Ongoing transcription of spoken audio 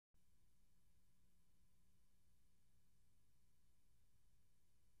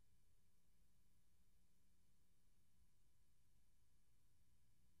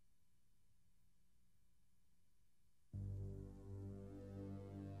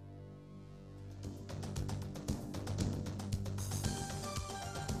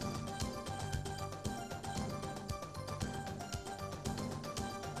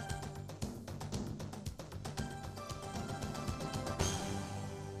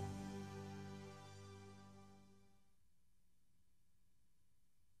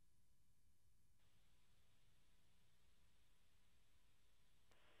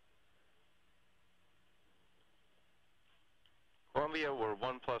Columbia, we're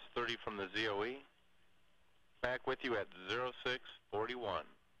 1 plus 30 from the ZOE. Back with you at 0641.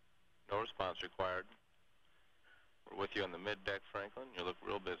 No response required. We're with you on the mid-deck, Franklin. You look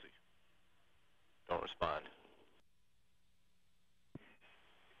real busy. Don't respond.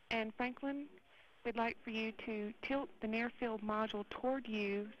 And Franklin, we'd like for you to tilt the near-field module toward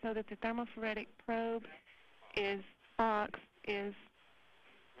you so that the thermophoretic probe box is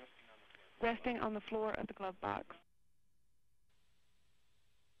resting on the floor of the glove box.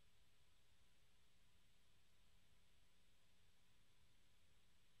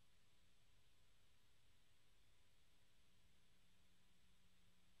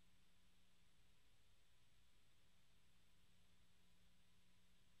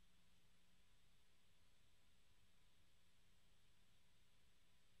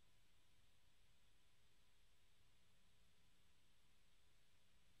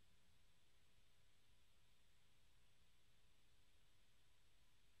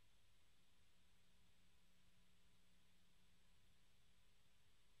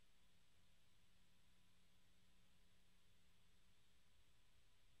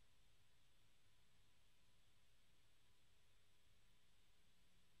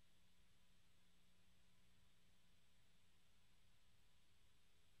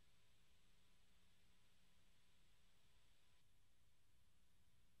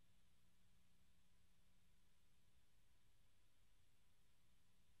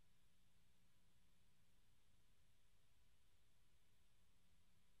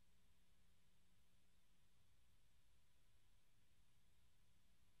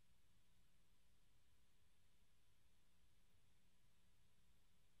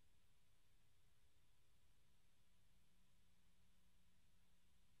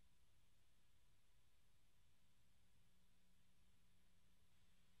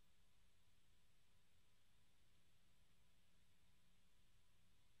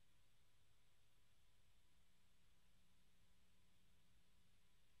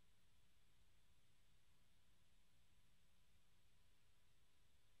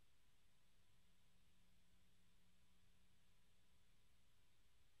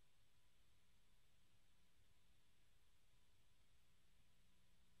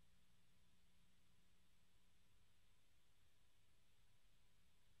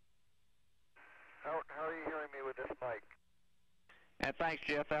 How are you hearing me with this mic? Thanks,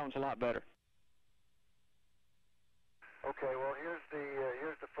 Jeff. That one's a lot better. Okay, well, here's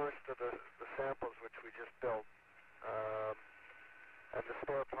the first of the samples which we just built. And the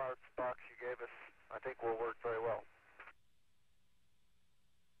spare parts box you gave us, I think, will work very well.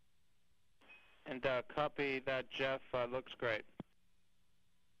 And copy that, Jeff. Looks great.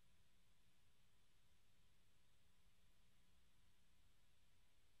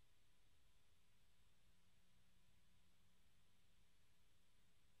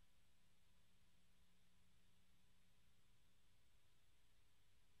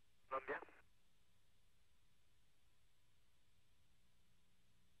 Columbia?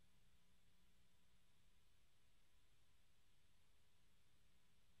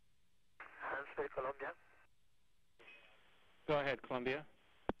 Handstay, Columbia? Go ahead, Columbia.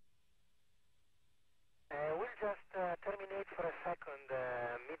 We'll just terminate for a second.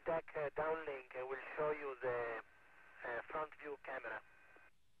 Mid-deck downlink will show you the front view camera.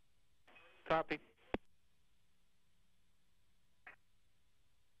 Copy.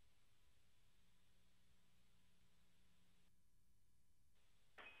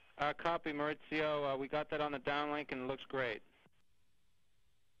 Copy, Maurizio. We got that on the downlink and it looks great.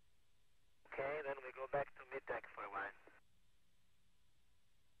 Okay, then we go back to mid-deck for a while.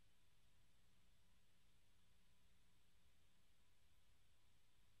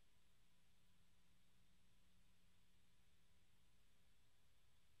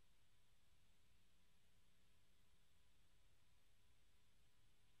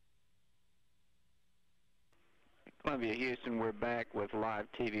 Columbia, Houston, we're back with live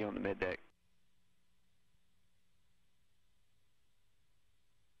TV on the middeck.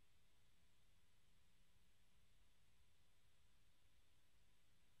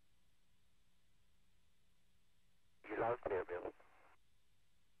 You loud clear, Bill.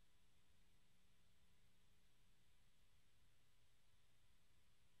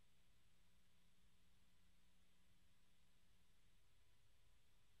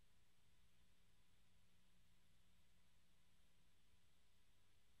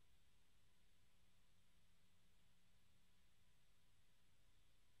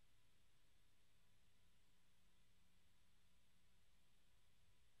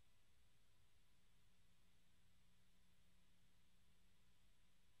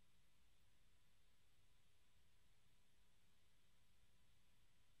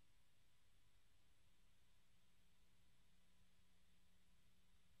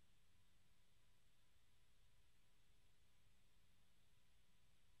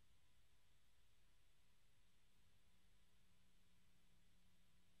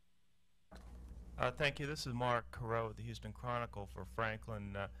 Thank you. This is Mark Carreau with the Houston Chronicle for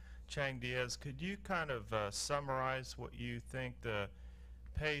Franklin. Chang-Diaz, could you kind of summarize what you think the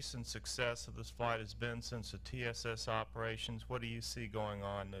pace and success of this flight has been since the TSS operations? What do you see going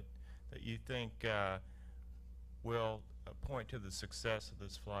on that you think will point to the success of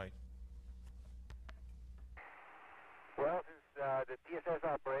this flight? Well, since the TSS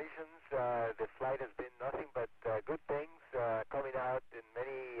operations, the flight has been nothing but good things coming out in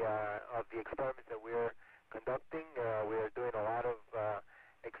many of the experiments that we're conducting. We're doing a lot of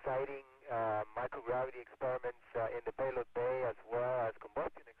exciting microgravity experiments in the payload bay, as well as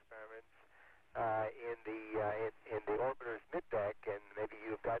combustion experiments in the orbiter's middeck. And maybe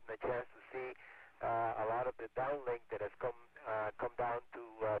you've gotten a chance to see a lot of the downlink that has come down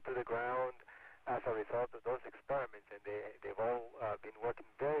to the ground as a result of those experiments, and they've all been working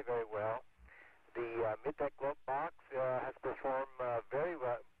very, very well. The middeck glove box has performed very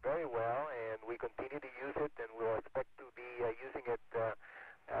well, and we continue to use it, and we'll expect to be using it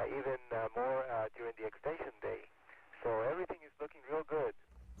even more during the extension day. So everything is looking real good.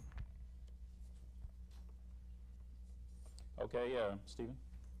 Okay, Stephen?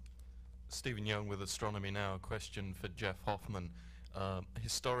 Stephen Young with Astronomy Now. A question for Jeff Hoffman.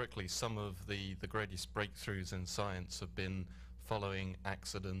 Historically, some of the greatest breakthroughs in science have been following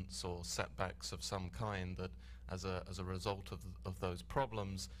accidents or setbacks of some kind that, as a result of those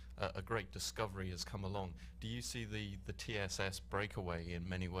problems, a great discovery has come along. Do you see the TSS breakaway in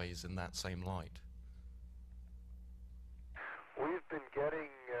many ways in that same light? We've been getting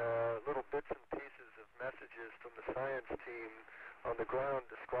little bits and pieces of messages from the science team on the ground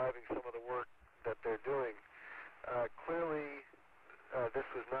describing some of the work that they're doing. Clearly, this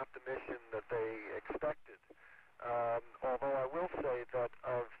was not the mission that they expected. Although I will say that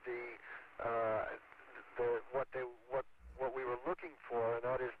of what we were looking for, and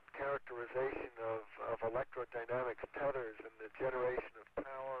that is characterization of electrodynamics tethers and the generation of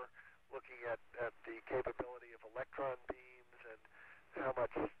power, looking at the capability of electron beams and how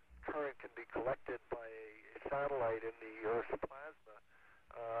much current can be collected by a satellite in the Earth's plasma.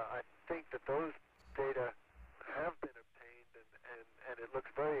 I think that those data have been obtained, and it looks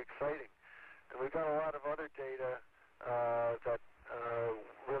very exciting. And we've got a lot of other data that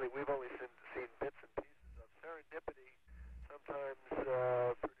really we've only seen bits and pieces of. Serendipity sometimes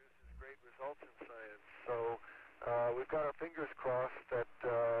produces great results in science. So we've got our fingers crossed that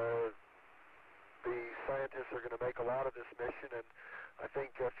the scientists are going to make a lot of this mission, and I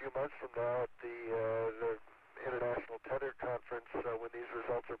think a few months from now at the International Tethered Conference, when these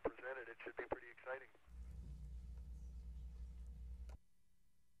results are presented, it should be pretty exciting.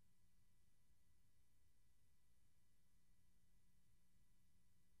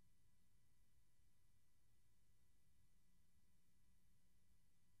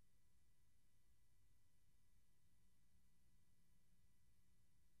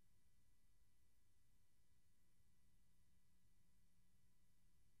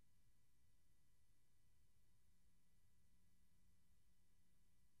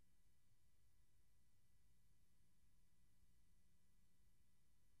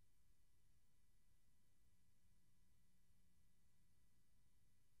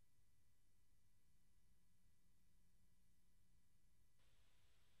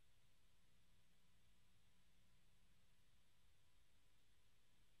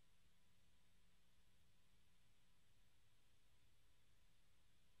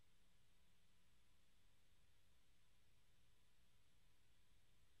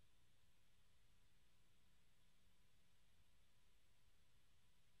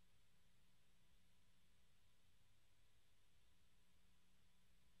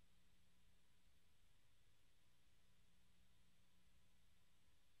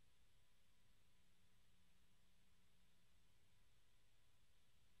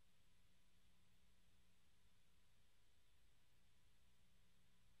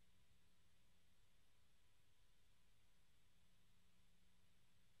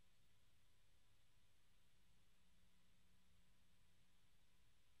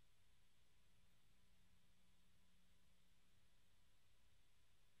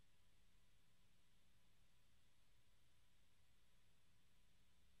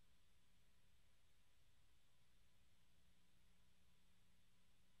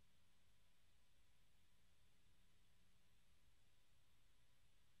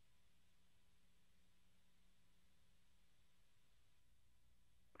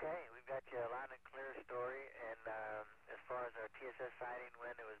 Okay, we've got you a loud and clear story, and as far as our TSS sighting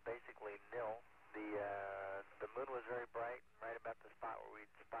went, it was basically nil. The moon was very bright, right about the spot where we'd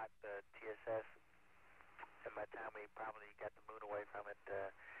spot the TSS, and by the time we probably got the moon away from it,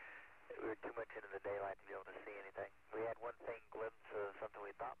 we were too much into the daylight to be able to see anything. We had one faint glimpse of something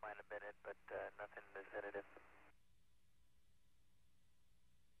we thought might have been it, but nothing definitive.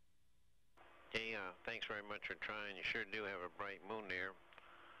 Hey, thanks very much for trying. You sure do have a bright moon there,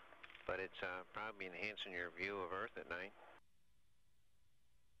 but it's probably enhancing your view of Earth at night.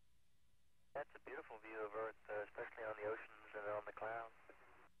 That's a beautiful view of Earth, especially on the oceans and on the clouds.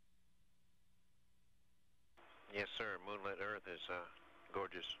 Yes, sir. Moonlit Earth is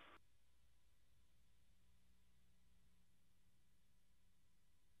gorgeous.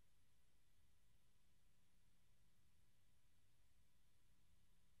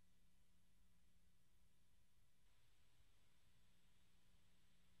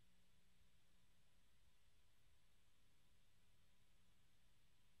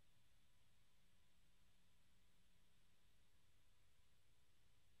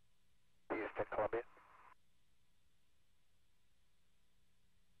 Houston, Columbia.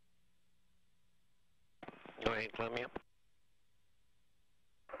 Go ahead, Columbia.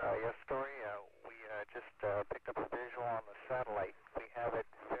 Yes, Story. We just picked up a visual on the satellite. We have it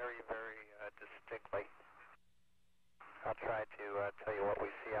very, very distinctly. I'll try to tell you what we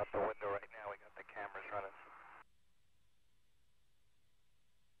see out the window right now. We got the cameras running.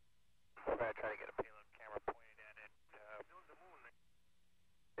 We're going to try to get a payload camera pointed at it.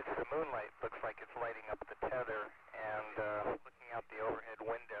 It's the moonlight. Looks like it's lighting up the tether, and looking out the overhead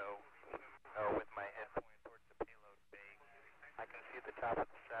window with my head pointed towards the payload bay, I can see the top of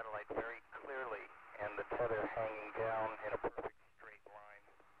the satellite very clearly, and the tether hanging down in a perfect straight line.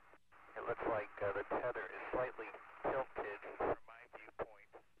 It looks like the tether is slightly tilted from my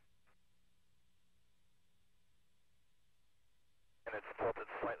viewpoint, and it's tilted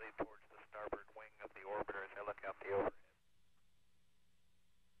slightly towards the starboard wing of the orbiter as I look out the overhead.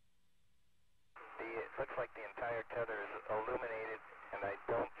 It looks like the entire tether is illuminated, and I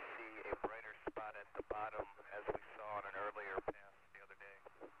don't see a brighter spot at the bottom as we saw on an earlier pass the other day.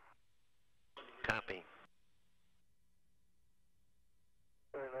 Copy.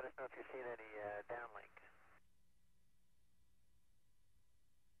 Sorry, let us know if you're seeing any downlink.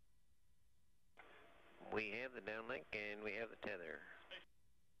 We have the downlink and we have the tether.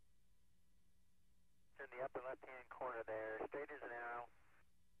 It's in the upper left-hand corner there, straight as an arrow.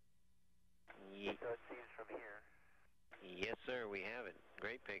 So it seems from here. Yes, sir, we have it.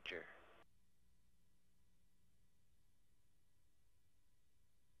 Great picture.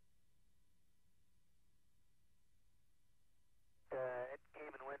 It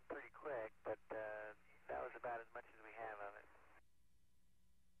came and went pretty quick, but that was about as much as we have of it.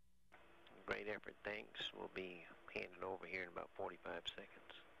 Great effort, thanks. We'll be handed over here in about 45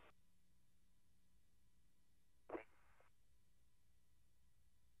 seconds.